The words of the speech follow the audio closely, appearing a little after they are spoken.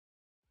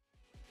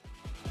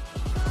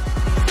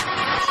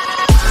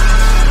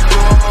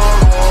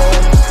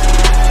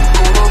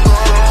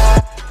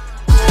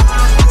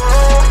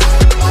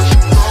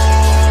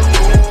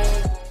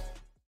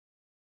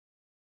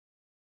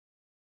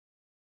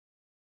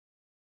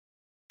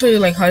Show you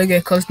like how to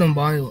get custom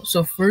bio.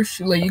 So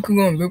first, like you can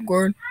go on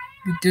record.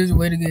 There's a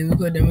way to get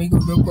record. Then we can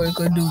record. You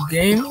can do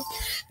game,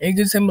 and you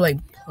can send me like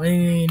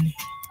playing.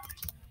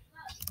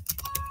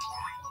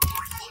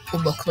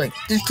 But like,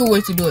 there's two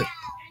ways to do it.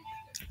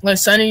 Like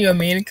sign in your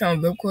main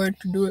account record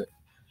to do it,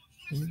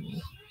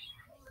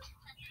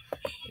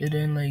 and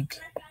then like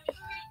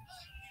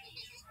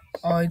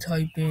I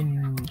type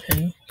in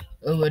hey.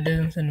 Oh, it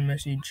doesn't send a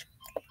message.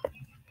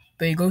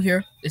 But you go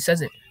here, it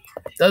says it.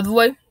 The other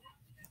way,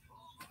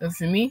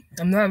 for me,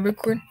 I'm not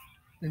recording.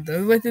 The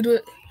other way to do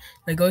it,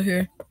 like go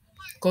here,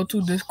 go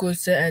to Discord,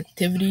 set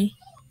activity,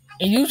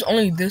 and use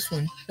only this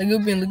one. Like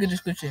you'll be in the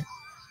description.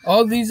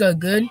 All these are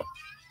good,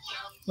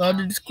 all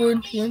the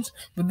Discord ones,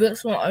 but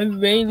this one I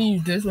mainly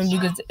use this one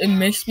because it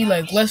makes me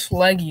like less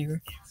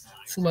laggier.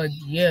 So like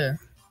yeah,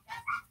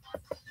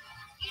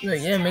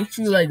 it makes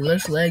you like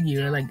less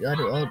laggier like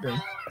all of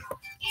them.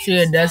 So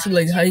yeah, that's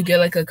like how you get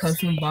like a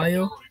custom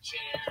bio,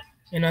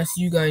 and I'll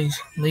see you guys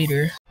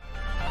later.